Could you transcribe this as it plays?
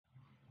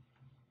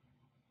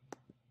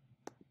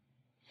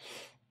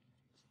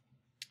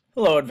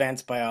Hello,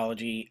 Advanced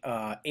Biology,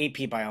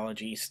 AP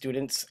Biology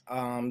students.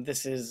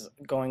 This is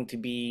going to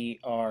be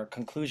our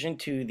conclusion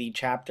to the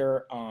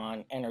chapter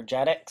on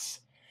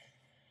energetics.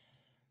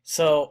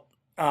 So,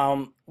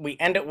 we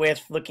end it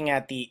with looking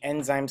at the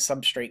enzyme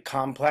substrate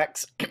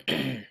complex,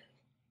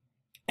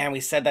 and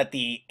we said that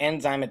the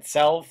enzyme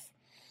itself,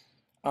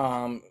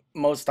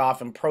 most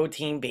often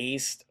protein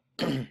based,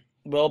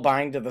 will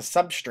bind to the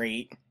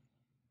substrate,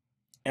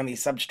 and the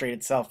substrate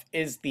itself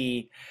is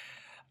the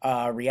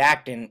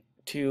reactant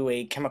to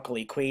a chemical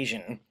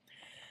equation.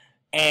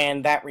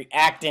 And that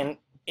reactant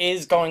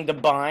is going to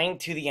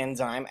bind to the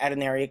enzyme at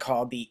an area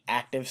called the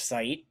active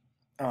site.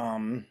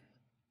 Um,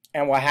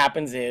 and what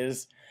happens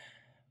is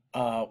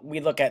we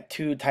look at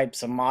two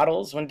types of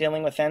models when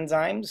dealing with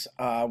enzymes.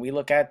 We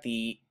look at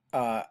the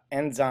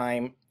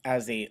enzyme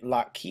as a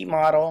lock key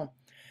model,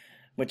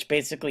 which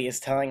basically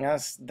is telling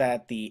us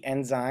that the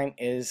enzyme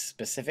is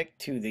specific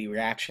to the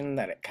reaction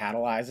that it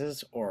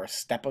catalyzes or a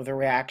step of the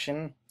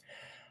reaction.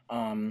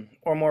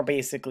 Or more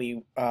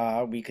basically,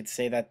 we could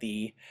say that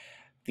the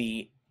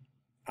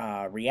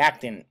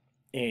reactant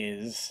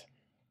is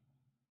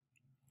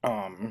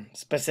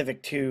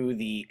specific to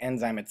the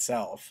enzyme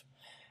itself.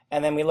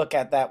 And then we look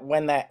at that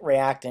when that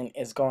reactant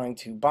is going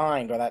to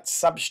bind, or that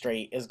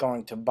substrate is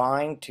going to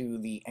bind to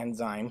the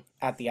enzyme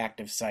at the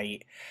active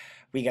site,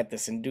 we get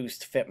this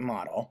induced fit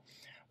model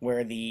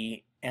where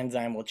the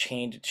enzyme will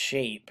change its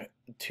shape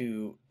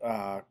to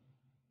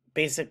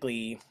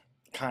basically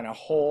kind of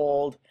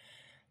hold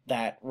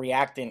that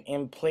reactant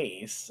in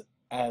place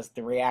as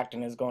the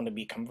reactant is going to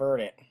be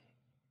converted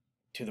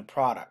to the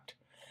product.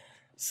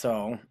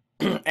 So,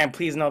 and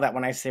please know that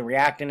when I say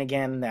reactant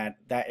again,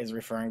 that is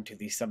referring to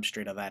the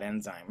substrate of that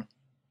enzyme.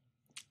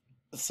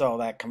 So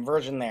that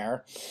conversion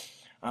there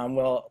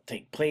will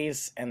take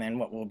place, and then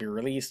what will be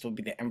released will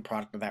be the end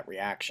product of that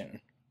reaction,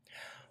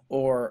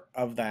 or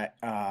of that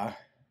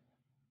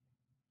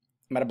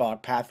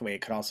metabolic pathway.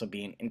 It could also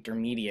be an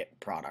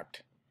intermediate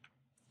product.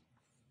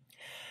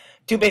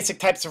 Two basic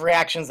types of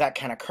reactions that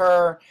can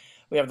occur.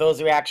 We have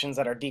those reactions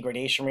that are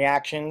degradation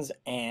reactions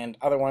and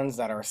other ones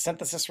that are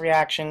synthesis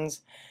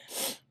reactions.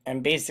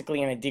 And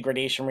basically in a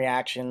degradation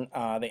reaction,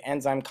 the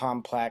enzyme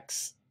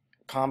complexes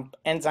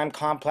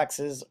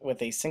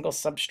with a single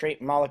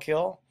substrate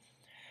molecule,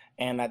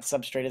 and that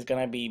substrate is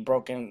going to be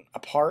broken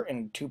apart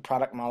in two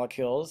product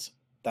molecules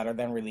that are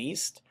then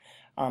released.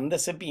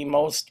 This would be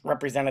most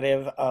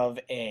representative of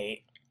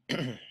a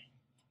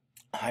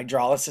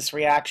hydrolysis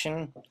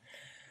reaction.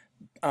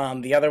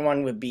 The other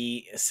one would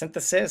be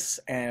synthesis,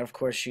 and of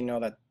course you know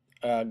that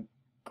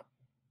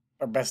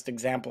our best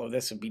example of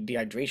this would be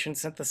dehydration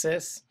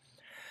synthesis.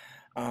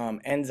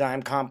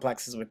 Enzyme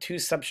complexes with two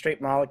substrate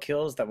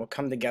molecules that will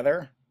come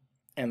together,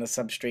 and the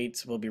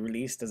substrates will be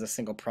released as a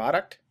single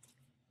product.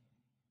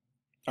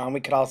 We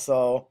could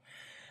also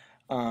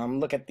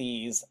look at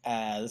these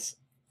as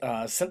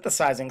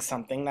synthesizing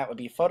something, that would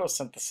be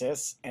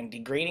photosynthesis, and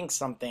degrading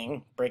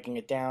something, breaking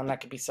it down,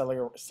 that could be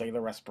cellular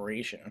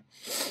respiration.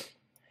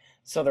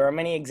 So there are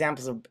many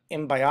examples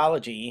in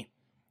biology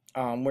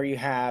where you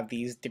have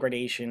these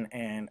degradation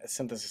and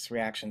synthesis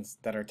reactions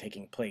that are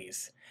taking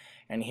place.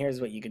 And here's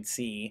what you could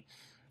see.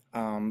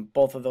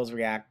 Both of those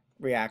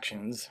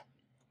reactions,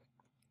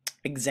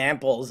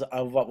 examples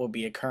of what will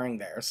be occurring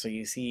there. So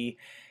you see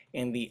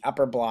in the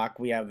upper block,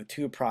 we have the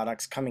two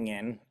products coming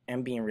in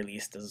and being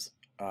released as,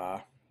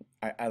 I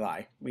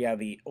lie. We have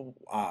the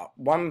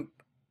one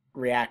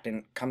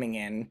reactant coming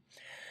in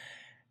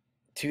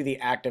to the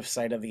active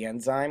site of the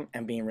enzyme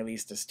and being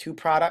released as two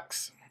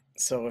products.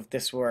 So if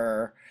this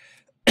were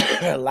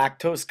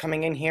lactose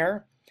coming in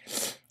here,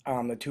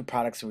 the two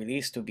products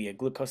released would be a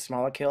glucose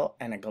molecule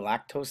and a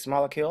galactose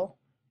molecule.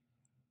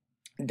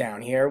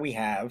 Down here we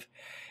have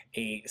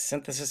a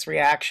synthesis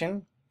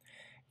reaction,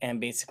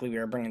 and basically we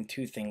are bringing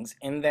two things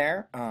in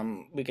there.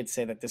 We could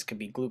say that this could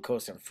be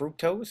glucose and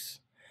fructose.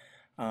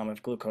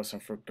 If glucose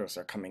and fructose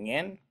are coming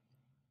in,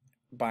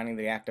 binding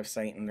the active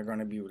site, and they're going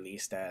to be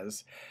released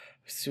as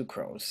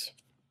sucrose.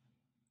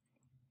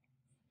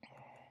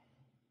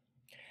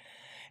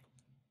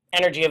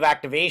 Energy of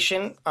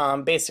activation.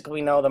 Basically,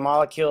 we know the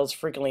molecules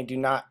frequently do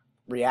not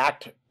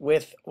react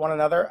with one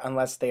another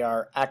unless they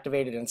are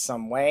activated in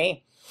some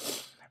way.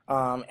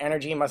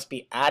 Energy must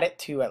be added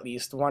to at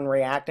least one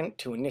reactant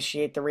to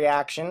initiate the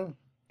reaction.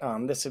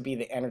 This would be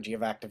the energy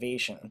of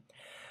activation.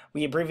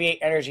 We abbreviate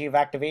energy of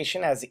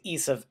activation as E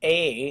sub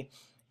A,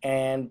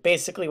 and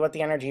basically what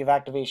the energy of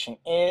activation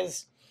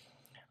is,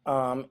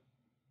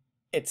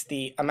 it's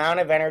the amount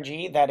of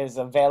energy that is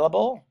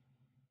available,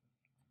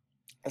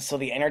 so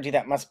the energy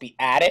that must be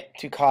added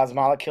to cause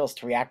molecules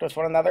to react with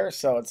one another.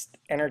 So it's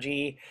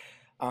energy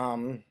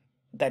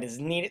that is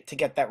needed to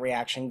get that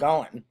reaction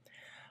going.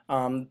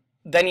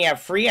 Then you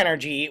have free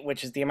energy,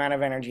 which is the amount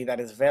of energy that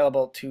is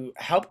available to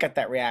help get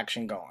that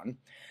reaction going.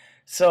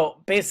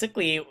 So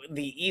basically,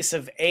 the E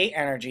sub A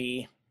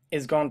energy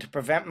is going to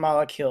prevent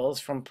molecules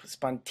from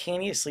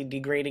spontaneously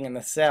degrading in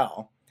the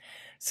cell.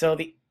 So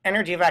the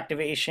energy of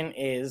activation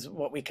is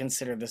what we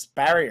consider this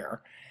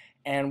barrier.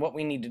 And what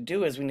we need to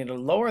do is we need to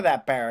lower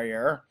that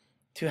barrier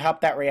to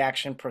help that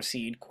reaction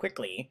proceed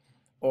quickly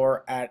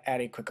or at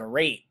a quicker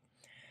rate.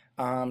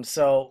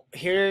 So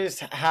here's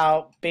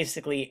how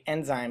basically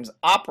enzymes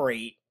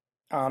operate.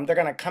 They're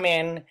going to come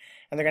in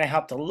and they're going to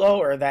help to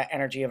lower that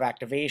energy of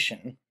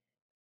activation.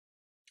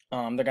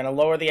 They're going to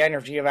lower the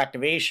energy of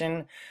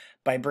activation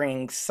by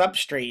bringing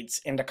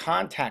substrates into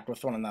contact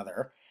with one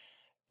another.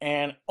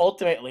 And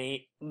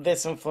ultimately,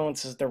 this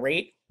influences the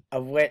rate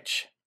of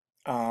which,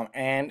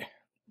 and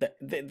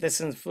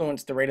this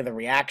influences the rate of the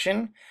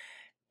reaction.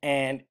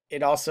 And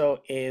it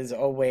also is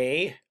a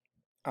way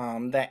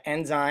that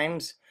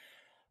enzymes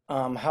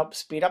help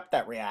speed up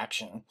that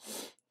reaction.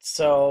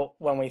 So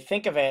when we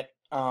think of it,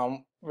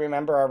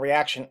 remember our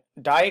reaction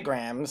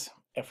diagrams,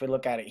 if we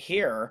look at it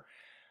here,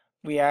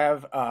 we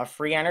have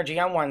free energy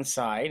on one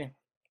side.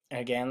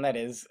 Again, that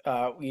is,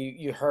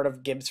 you heard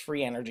of Gibbs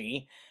free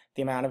energy,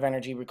 the amount of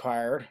energy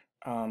required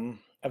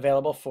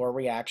available for a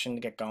reaction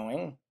to get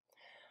going.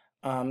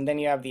 Then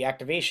you have the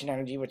activation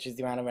energy, which is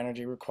the amount of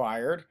energy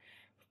required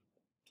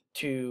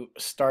to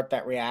start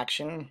that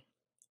reaction.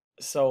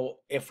 So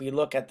if we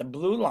look at the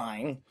blue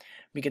line,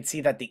 we could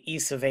see that the E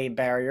sub A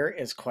barrier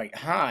is quite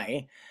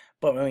high,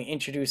 but when we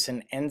introduce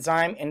an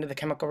enzyme into the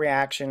chemical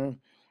reaction,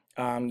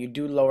 you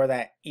do lower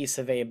that E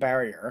sub A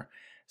barrier.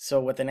 So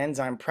with an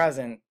enzyme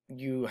present,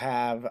 you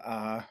have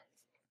a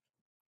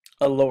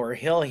lower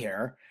hill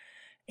here,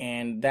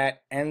 and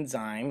that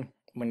enzyme,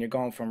 when you're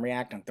going from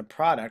reactant to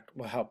product,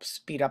 will help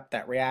speed up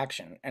that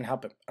reaction and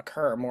help it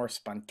occur more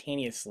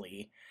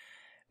spontaneously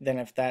than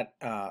if that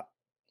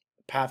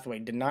pathway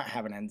did not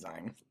have an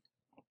enzyme.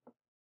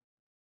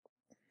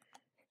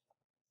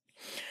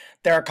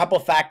 There are a couple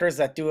factors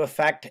that do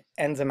affect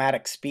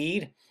enzymatic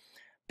speed,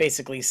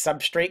 basically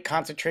substrate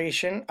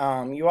concentration.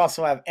 You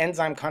also have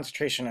enzyme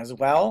concentration as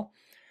well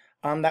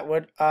that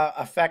would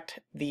affect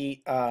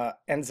the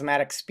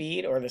enzymatic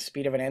speed or the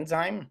speed of an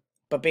enzyme.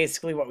 But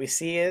basically what we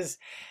see is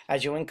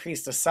as you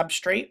increase the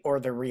substrate or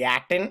the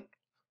reactant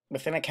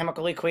within a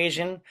chemical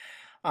equation,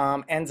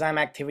 enzyme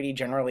activity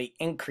generally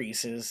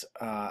increases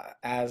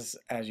as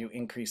you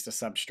increase the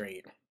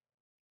substrate.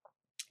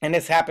 And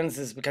this happens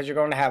is because you're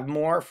going to have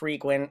more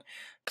frequent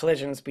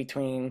collisions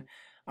between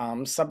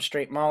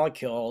substrate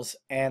molecules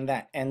and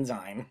that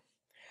enzyme.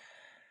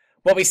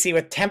 What we see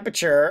with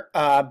temperature,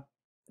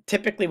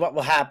 typically what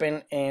will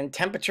happen in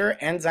temperature,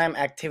 enzyme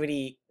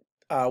activity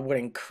would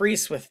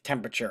increase with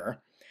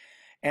temperature.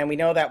 And we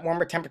know that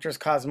warmer temperatures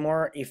cause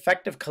more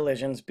effective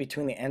collisions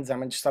between the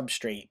enzyme and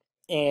substrate.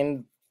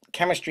 In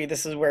chemistry,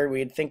 this is where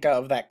we'd think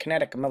of that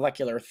kinetic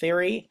molecular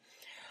theory.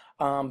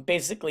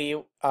 Basically,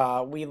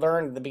 we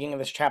learned at the beginning of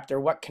this chapter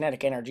what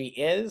kinetic energy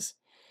is.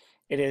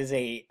 It is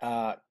the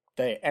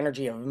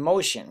energy of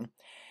motion.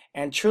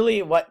 And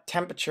truly what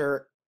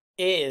temperature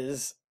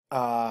is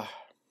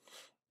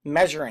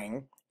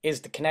measuring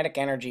is the kinetic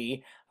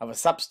energy of a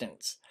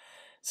substance.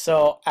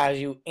 So as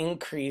you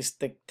increase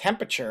the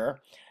temperature,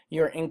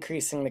 you're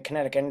increasing the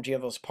kinetic energy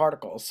of those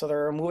particles. So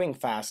they're moving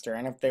faster.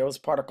 And if those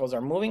particles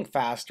are moving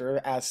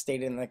faster, as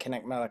stated in the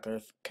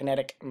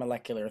kinetic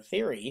molecular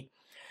theory,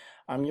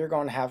 you're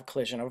going to have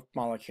collision of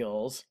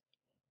molecules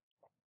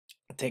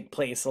take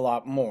place a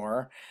lot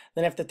more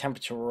than if the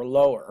temperature were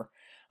lower.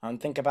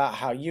 Think about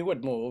how you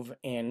would move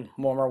in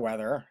warmer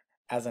weather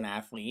as an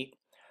athlete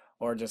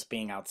or just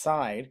being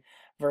outside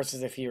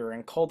versus if you were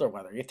in colder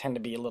weather. You tend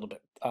to be a little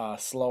bit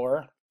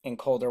slower in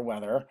colder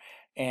weather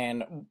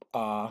and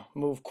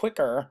move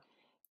quicker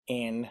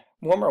in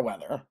warmer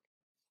weather.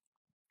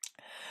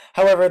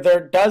 However,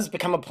 there does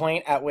become a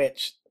point at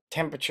which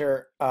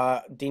temperature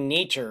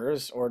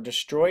denatures or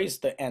destroys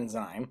the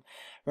enzyme.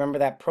 Remember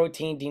that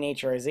protein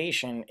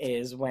denaturization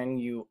is when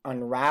you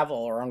unravel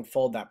or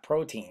unfold that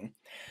protein.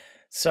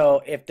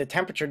 So if the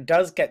temperature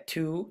does get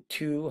too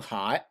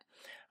hot,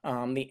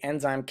 the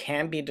enzyme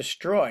can be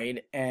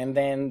destroyed, and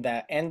then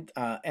the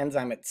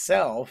enzyme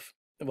itself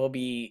will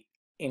be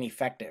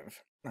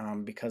ineffective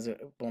because it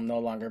will no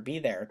longer be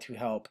there to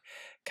help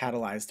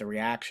catalyze the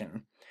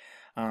reaction.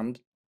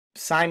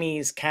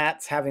 Siamese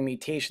cats have a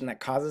mutation that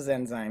causes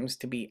enzymes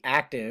to be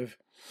active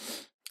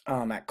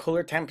at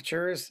cooler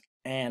temperatures,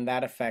 and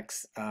that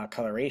affects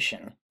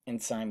coloration in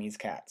Siamese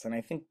cats. And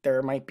I think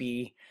there might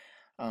be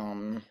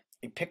a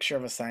picture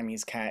of a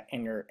Siamese cat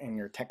in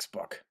your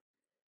textbook.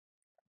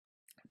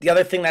 The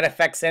other thing that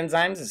affects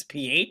enzymes is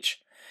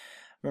pH.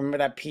 Remember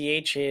that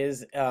pH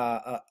is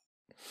a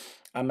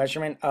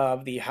measurement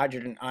of the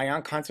hydrogen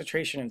ion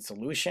concentration in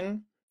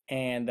solution.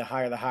 And the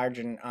higher the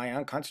hydrogen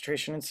ion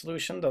concentration in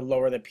solution, the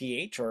lower the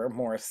pH or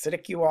more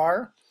acidic you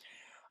are.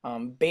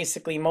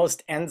 Basically,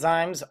 most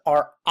enzymes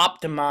are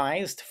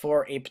optimized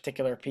for a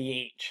particular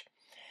pH.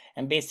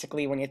 And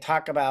basically, when you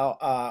talk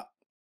about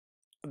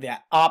the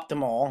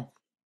optimal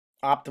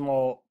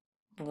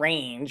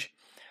range,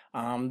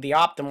 the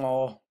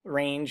optimal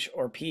range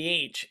or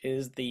pH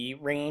is the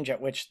range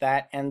at which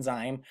that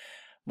enzyme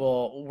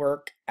will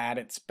work at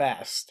its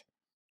best.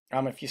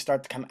 If you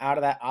start to come out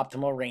of that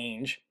optimal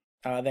range,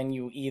 then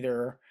you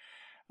either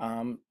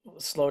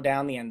slow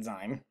down the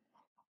enzyme.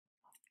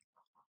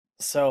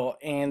 So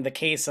in the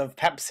case of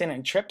pepsin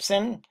and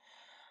trypsin,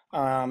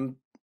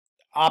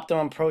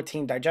 optimum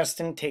protein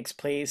digestion takes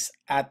place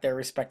at their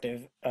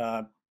respective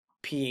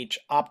pH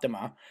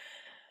optima.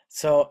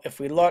 So if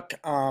we look,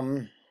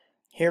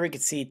 here we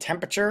can see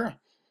temperature,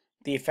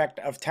 the effect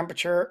of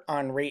temperature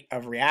on rate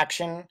of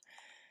reaction.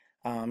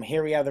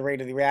 Here we have the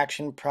rate of the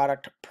reaction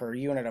product per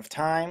unit of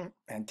time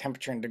and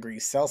temperature in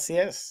degrees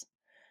Celsius.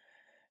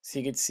 So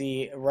you can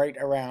see right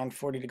around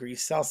 40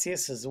 degrees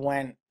Celsius is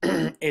when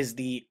is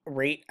the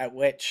rate at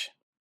which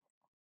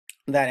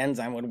that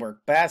enzyme would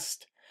work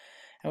best.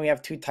 And we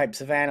have two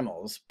types of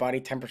animals. Body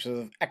temperatures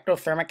of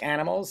ectothermic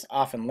animals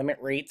often limit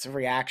rates of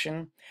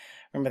reaction.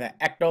 Remember that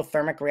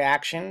ectothermic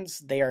reactions,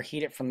 they are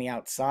heated from the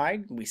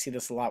outside. We see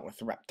this a lot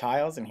with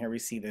reptiles, and here we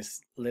see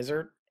this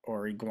lizard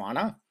or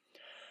iguana.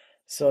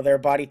 So their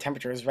body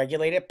temperature is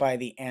regulated by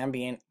the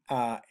ambient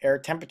air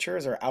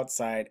temperatures or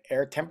outside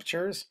air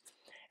temperatures.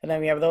 And then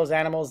we have those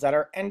animals that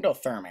are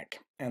endothermic,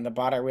 and the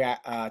body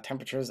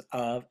temperatures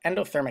of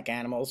endothermic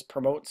animals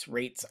promotes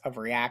rates of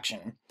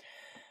reaction.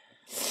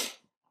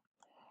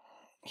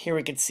 Here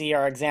we can see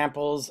our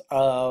examples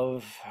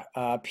of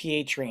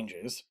pH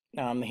ranges.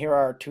 Here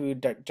are two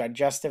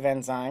digestive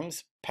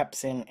enzymes,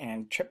 pepsin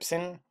and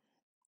trypsin.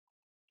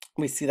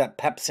 We see that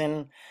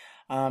pepsin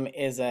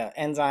is an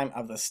enzyme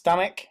of the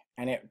stomach,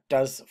 and it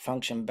does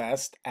function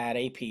best at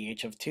a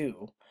pH of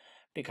 2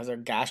 because our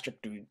gastric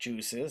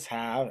juices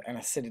have an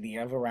acidity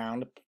of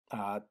around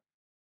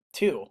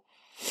 2.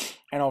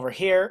 And over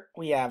here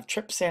we have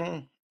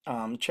trypsin.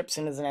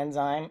 Trypsin is an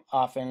enzyme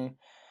often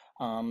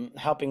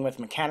helping with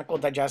mechanical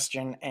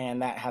digestion,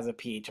 and that has a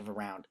pH of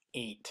around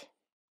 8.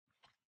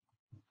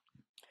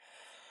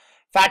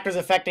 Factors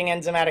affecting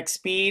enzymatic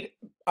speed.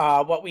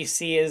 What we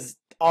see is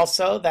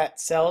also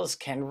that cells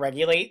can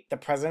regulate the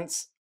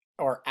presence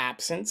or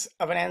absence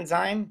of an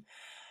enzyme.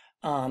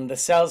 The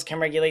cells can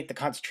regulate the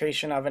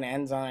concentration of an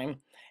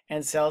enzyme,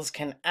 and cells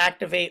can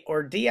activate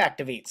or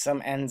deactivate some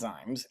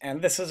enzymes.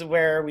 And this is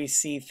where we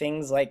see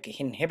things like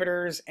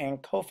inhibitors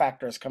and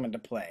cofactors come into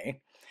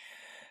play.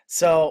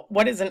 So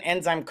what is an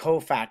enzyme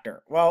cofactor?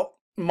 Well,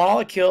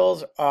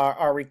 molecules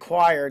are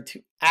required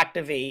to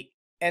activate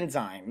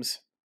enzymes.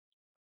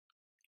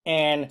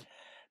 And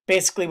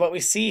basically what we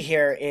see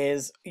here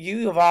is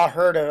you have all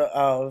heard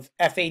of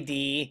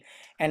FAD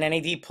and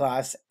NAD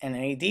plus and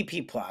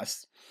NADP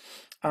plus.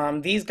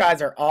 These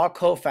guys are all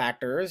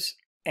cofactors,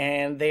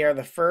 and they are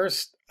the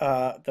first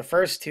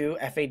two,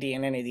 FAD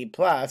and NAD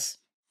plus,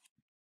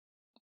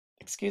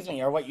 excuse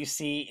me, are what you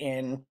see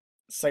in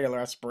cellular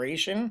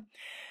respiration.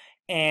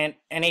 And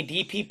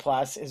NADP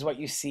plus is what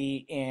you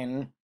see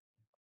in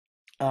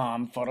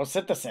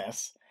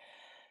photosynthesis.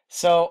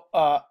 So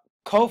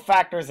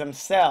cofactors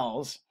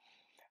themselves,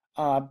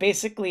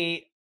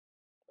 basically,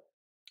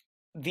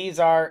 these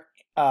are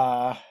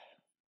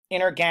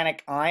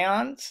inorganic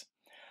ions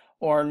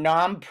or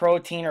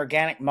non-protein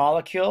organic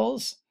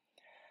molecules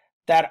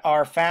that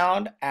are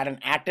found at an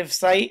active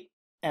site.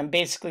 And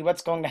basically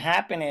what's going to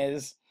happen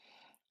is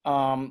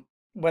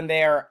when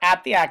they are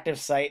at the active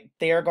site,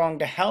 they are going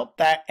to help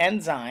that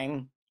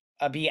enzyme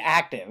be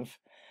active.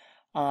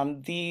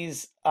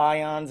 These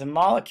ions and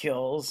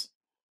molecules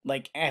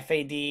like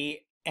FAD,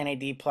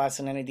 NAD plus,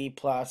 and NAD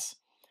plus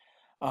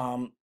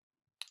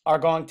are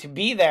going to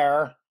be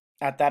there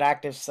at that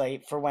active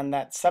site for when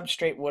that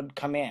substrate would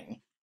come in.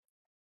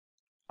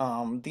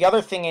 The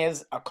other thing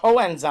is a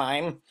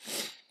coenzyme.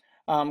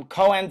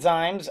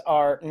 Coenzymes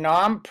are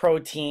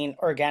non-protein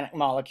organic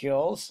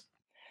molecules.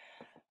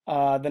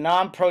 The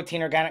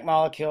non-protein organic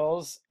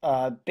molecules,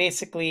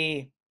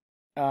 basically,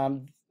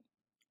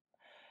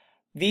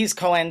 these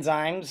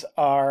coenzymes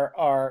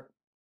are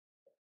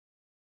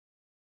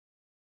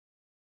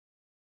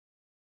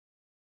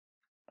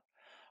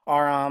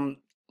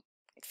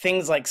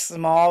things like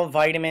small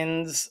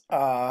vitamins,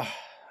 and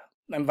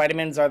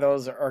vitamins are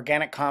those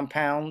organic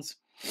compounds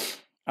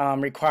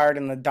required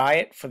in the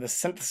diet for the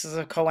synthesis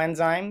of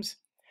coenzymes.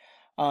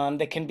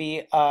 They can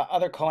be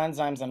other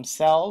coenzymes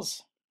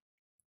themselves.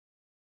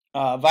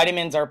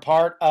 Vitamins are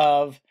part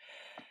of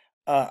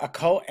a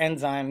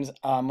coenzym's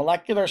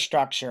molecular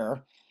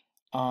structure.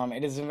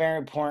 It is very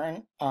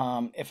important.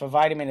 If a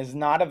vitamin is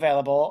not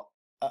available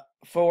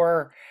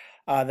for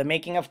the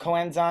making of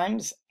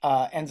coenzymes,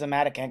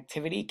 enzymatic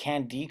activity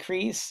can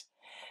decrease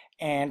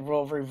and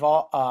will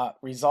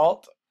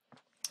result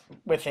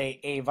with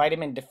a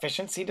vitamin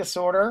deficiency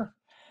disorder.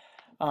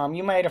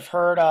 You might have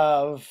heard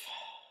of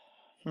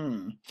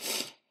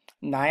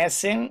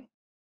niacin.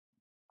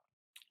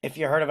 If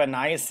you heard of a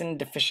niacin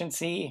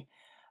deficiency,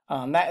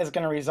 that is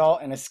going to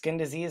result in a skin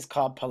disease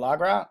called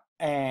pellagra,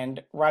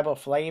 and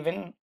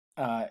riboflavin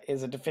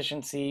is a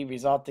deficiency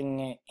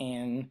resulting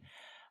in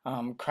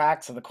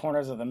cracks of the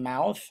corners of the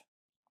mouth.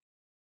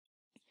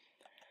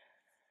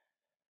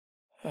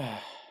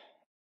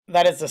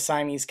 That is the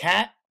Siamese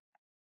cat.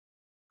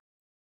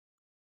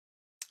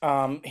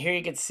 Here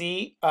you can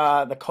see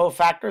the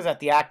cofactors at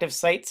the active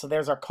site. So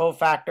there's our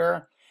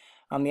cofactor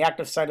on the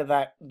active site of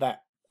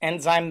that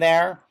enzyme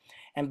there.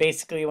 And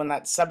basically when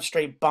that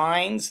substrate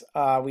binds,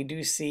 we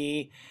do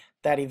see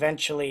that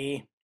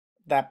eventually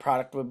that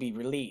product will be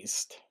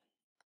released.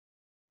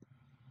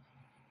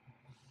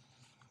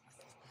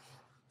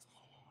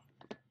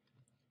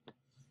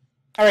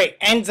 All right,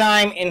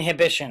 enzyme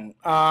inhibition.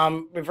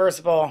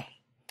 Reversible.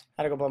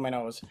 How to go blow my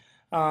nose.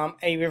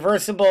 A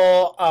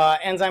reversible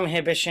enzyme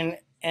inhibition.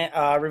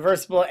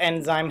 Reversible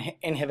enzyme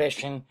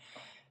inhibition.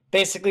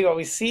 Basically, what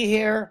we see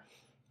here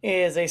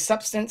is a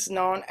substance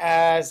known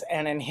as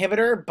an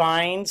inhibitor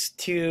binds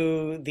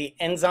to the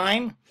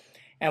enzyme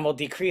and will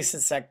decrease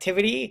its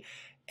activity.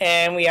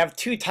 And we have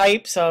two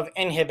types of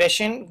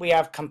inhibition. We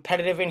have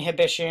competitive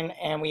inhibition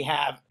and we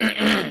have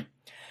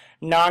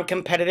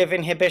non-competitive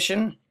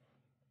inhibition.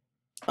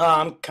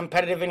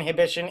 Competitive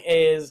inhibition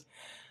is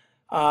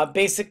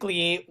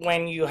basically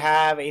when you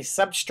have a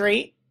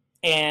substrate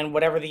and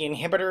whatever the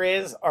inhibitor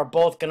is are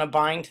both going to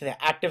bind to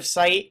the active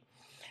site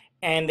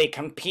and they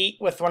compete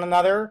with one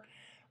another.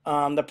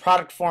 The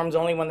product forms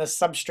only when the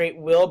substrate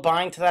will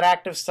bind to that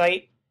active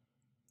site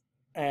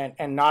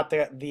and not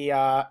the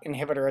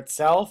inhibitor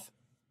itself.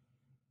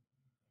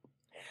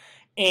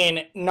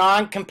 In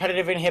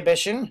non-competitive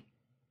inhibition,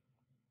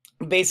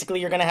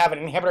 basically you're going to have an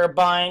inhibitor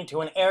bind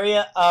to an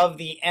area of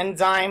the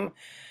enzyme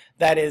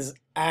that is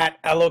at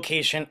a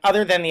location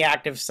other than the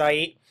active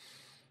site.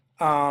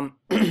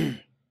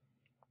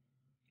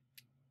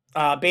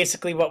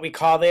 Basically what we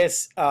call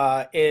this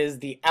is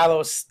the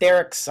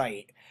allosteric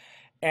site,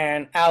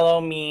 and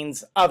allo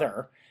means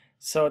other,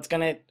 so it's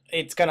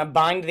gonna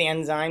bind the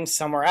enzyme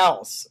somewhere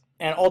else.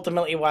 And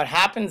ultimately what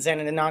happens then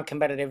in the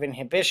non-competitive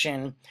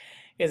inhibition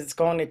is it's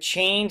going to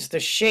change the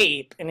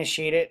shape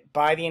initiated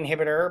by the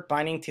inhibitor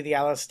binding to the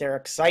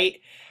allosteric site.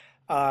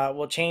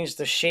 Will change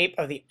the shape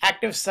of the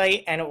active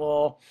site, and it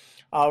will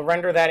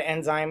render that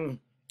enzyme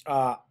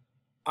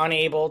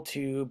unable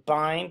to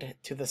bind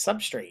to the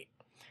substrate.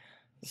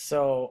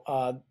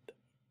 So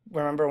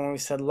remember when we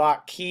said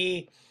lock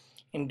key,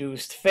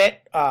 induced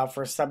fit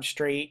for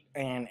substrate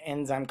and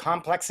enzyme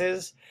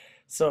complexes.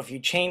 So if you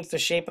change the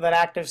shape of that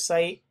active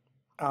site,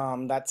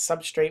 that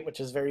substrate, which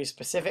is very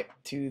specific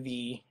to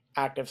the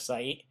active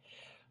site,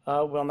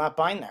 will not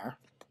bind there.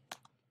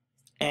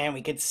 And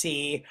we could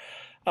see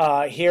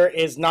here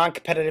is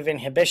non-competitive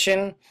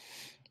inhibition.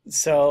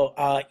 So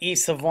E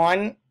sub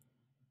 1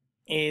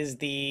 is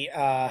the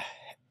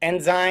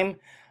enzyme.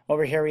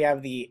 Over here we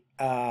have the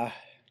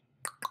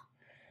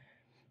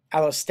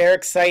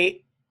allosteric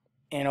site,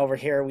 and over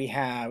here we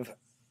have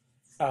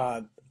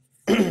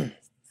the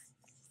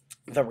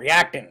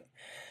reactant.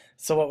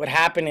 So what would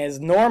happen is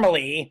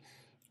normally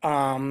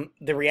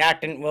the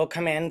reactant will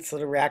come in, so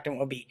the reactant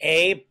will be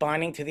A,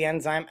 binding to the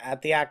enzyme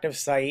at the active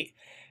site,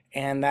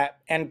 and that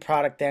end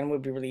product then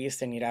would be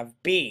released, and you'd have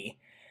B.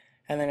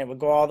 And then it would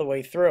go all the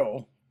way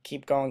through,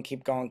 keep going,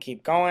 keep going,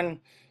 keep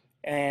going,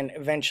 and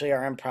eventually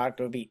our end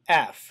product would be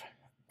F.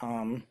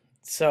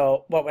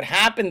 So what would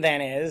happen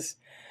then is,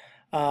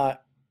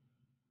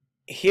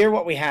 here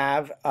what we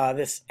have,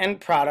 this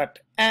end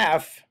product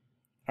F,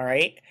 all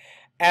right,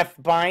 F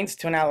binds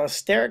to an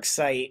allosteric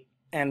site,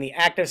 and the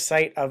active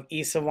site of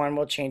E sub 1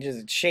 will change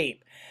its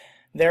shape.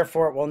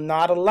 Therefore, it will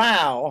not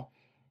allow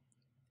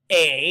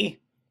A,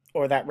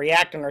 or that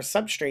reactant or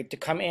substrate, to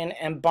come in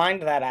and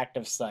bind to that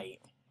active site.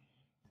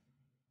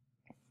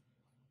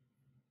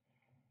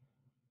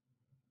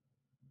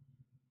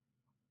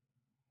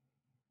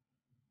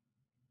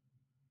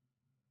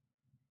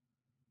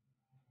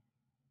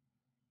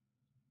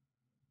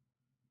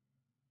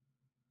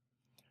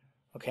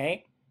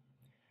 Okay,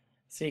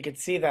 so you can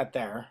see that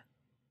there.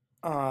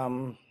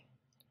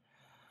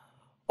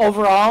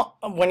 Overall,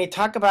 when you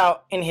talk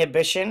about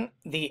inhibition,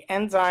 the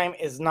enzyme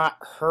is not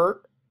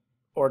hurt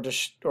or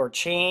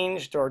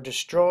changed or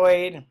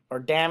destroyed or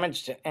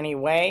damaged in any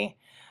way.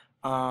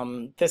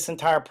 This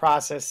entire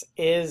process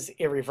is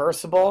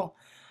irreversible.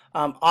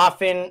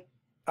 Often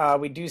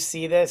we do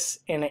see this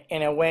in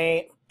a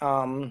way,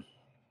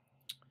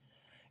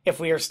 if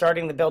we are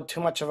starting to build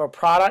too much of a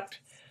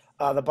product,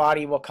 the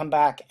body will come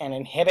back and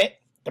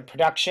inhibit the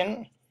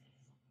production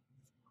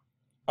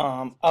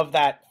of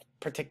that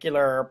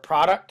particular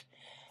product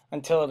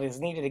until it is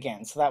needed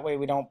again. So that way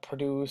we don't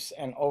produce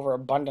an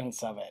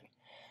overabundance of it.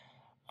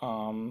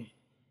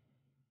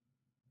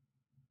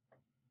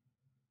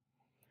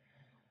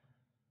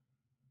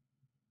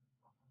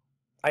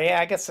 Yeah,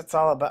 I guess that's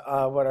all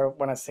about what I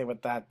want to say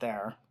with that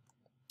there.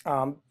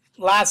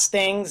 Last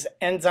things,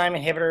 enzyme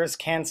inhibitors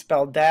can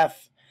spell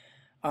death.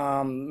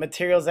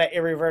 Materials that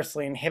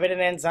irreversibly inhibit an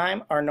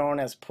enzyme are known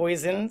as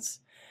poisons.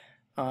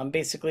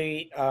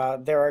 Basically,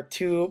 there are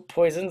three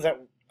poisons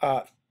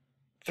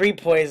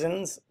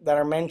that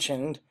are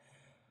mentioned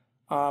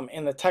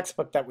in the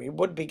textbook that we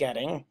would be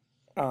getting.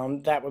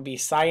 That would be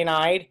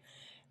cyanide.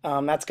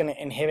 That's going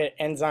to inhibit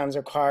enzymes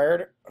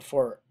required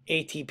for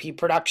ATP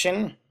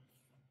production.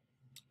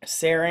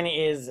 Sarin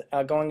is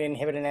going to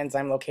inhibit an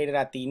enzyme located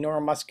at the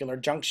neuromuscular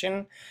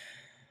junction.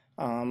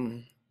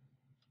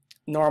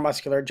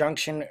 Neuromuscular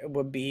junction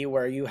would be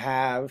where you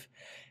have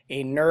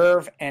a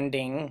nerve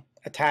ending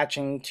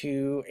attaching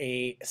to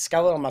a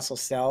skeletal muscle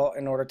cell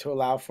in order to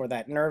allow for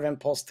that nerve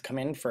impulse to come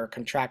in for a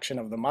contraction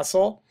of the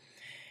muscle.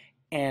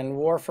 And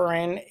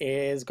warfarin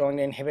is going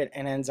to inhibit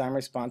an enzyme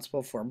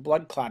responsible for a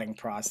blood clotting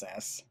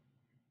process.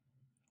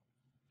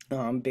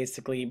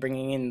 Basically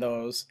bringing in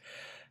those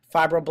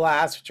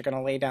fibroblasts, which are going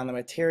to lay down the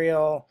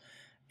material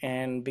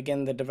and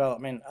begin the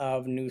development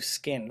of new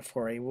skin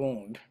for a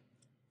wound.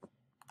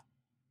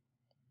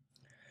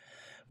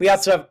 We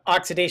also have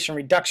oxidation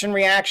reduction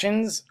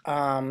reactions,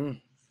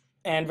 and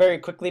very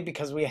quickly,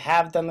 because we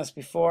have done this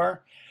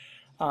before,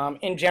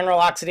 in general,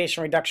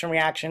 oxidation reduction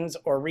reactions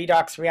or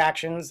redox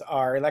reactions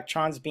are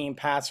electrons being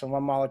passed from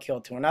one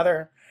molecule to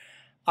another.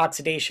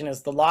 Oxidation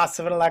is the loss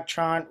of an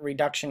electron.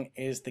 Reduction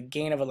is the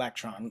gain of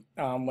electron.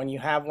 When you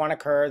have one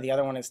occur, the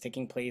other one is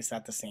taking place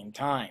at the same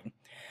time.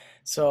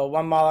 So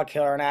one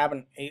molecule or an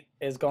atom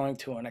is going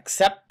to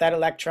accept that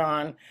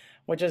electron,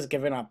 which is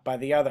given up by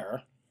the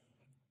other.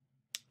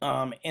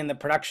 In the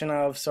production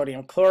of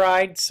sodium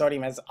chloride,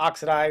 sodium is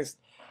oxidized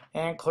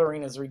and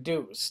chlorine is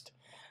reduced.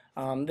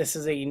 This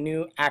is a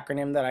new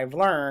acronym that I've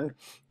learned,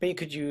 but you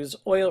could use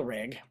oil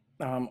rig.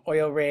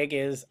 Oil rig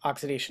is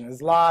oxidation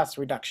is loss,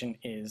 reduction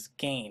is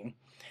gain.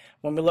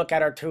 When we look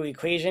at our two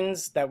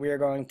equations that we are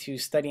going to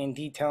study in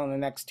detail in the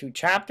next two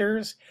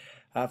chapters,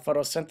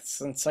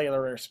 photosynthesis and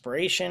cellular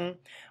respiration,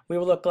 we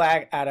will look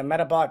at a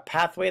metabolic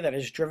pathway that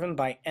is driven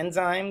by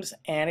enzymes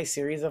and a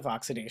series of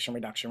oxidation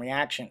reduction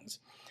reactions,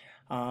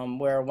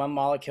 where one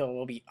molecule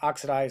will be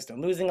oxidized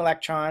and losing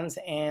electrons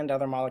and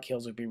other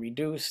molecules will be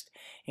reduced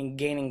and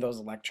gaining those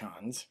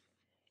electrons.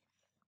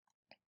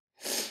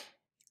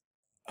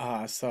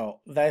 So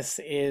this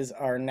is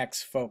our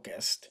next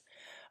focus.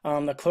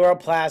 The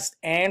chloroplast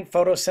and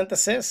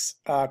photosynthesis.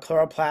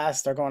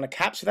 Chloroplasts are going to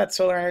capture that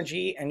solar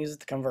energy and use it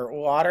to convert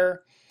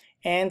water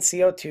and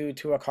CO2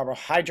 to a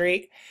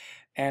carbohydrate,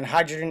 and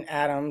hydrogen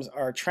atoms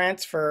are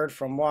transferred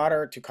from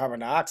water to carbon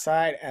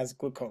dioxide as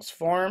glucose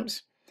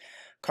forms.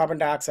 Carbon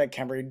dioxide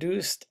can be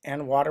reduced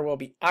and water will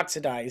be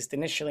oxidized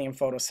initially in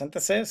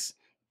photosynthesis,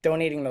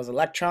 donating those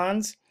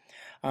electrons.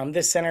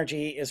 This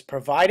energy is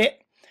provided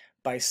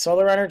by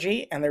solar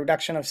energy, and the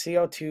reduction of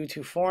CO2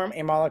 to form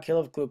a molecule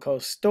of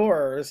glucose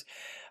stores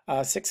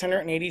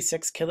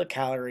 686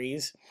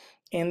 kilocalories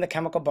in the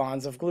chemical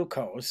bonds of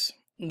glucose.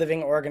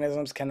 Living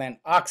organisms can then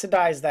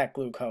oxidize that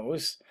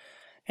glucose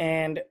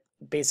and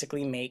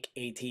basically make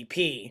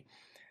ATP.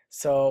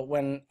 So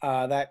when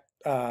that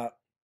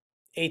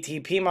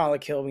ATP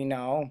molecule, we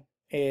know,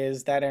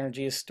 is that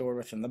energy is stored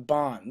within the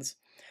bonds.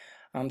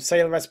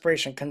 Cellular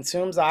respiration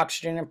consumes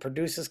oxygen and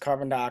produces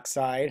carbon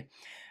dioxide.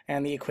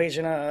 And the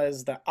equation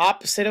is the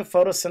opposite of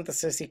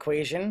photosynthesis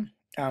equation.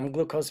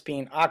 Glucose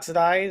being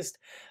oxidized,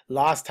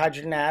 lost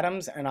hydrogen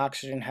atoms, and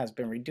oxygen has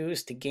been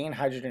reduced to gain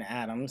hydrogen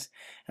atoms,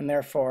 and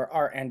therefore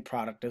our end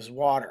product is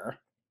water.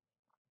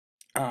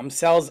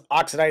 Cells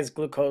oxidize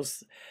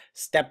glucose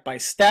step by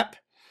step,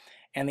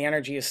 and the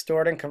energy is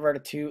stored and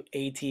converted to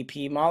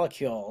ATP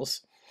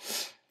molecules.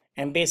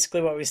 And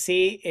basically what we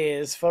see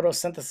is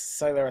photosynthesis and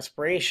cellular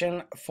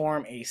respiration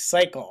form a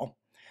cycle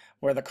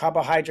where the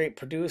carbohydrate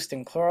produced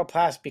in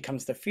chloroplast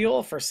becomes the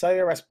fuel for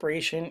cellular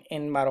respiration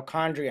in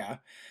mitochondria.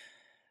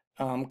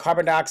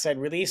 Carbon dioxide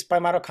released by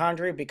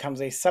mitochondria becomes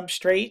a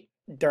substrate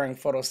during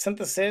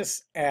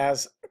photosynthesis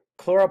as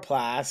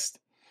chloroplast.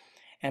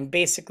 And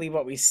basically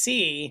what we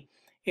see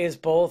is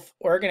both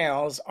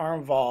organelles are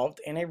involved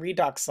in a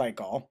redox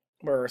cycle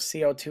where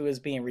CO2 is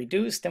being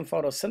reduced in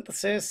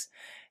photosynthesis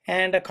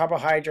and a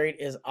carbohydrate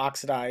is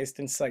oxidized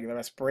in cellular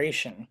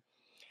respiration.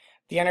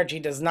 The energy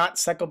does not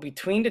cycle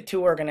between the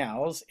two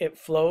organelles. It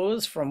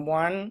flows from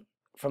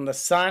the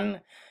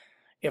sun.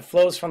 It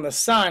flows from the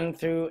sun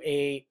through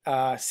a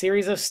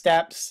series of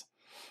steps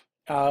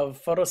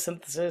of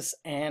photosynthesis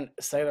and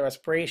cellular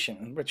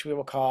respiration, which we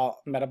will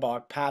call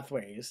metabolic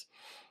pathways.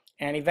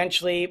 And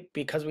eventually,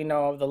 because we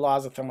know of the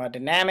laws of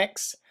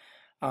thermodynamics,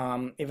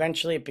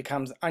 eventually it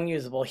becomes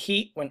unusable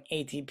heat when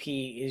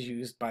ATP is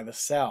used by the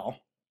cell.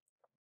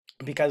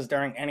 Because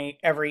during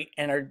every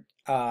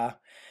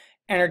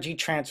energy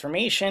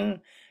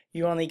transformation,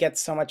 you only get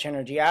so much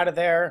energy out of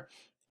there,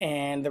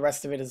 and the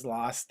rest of it is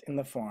lost in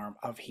the form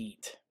of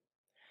heat.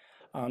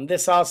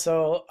 This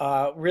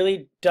also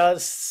really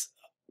does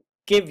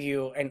give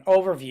you an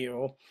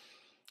overview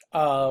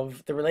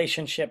of the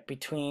relationship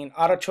between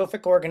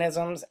autotrophic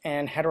organisms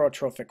and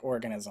heterotrophic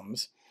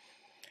organisms.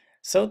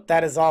 So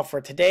that is all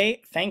for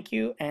today. Thank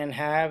you and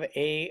have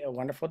a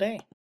wonderful day.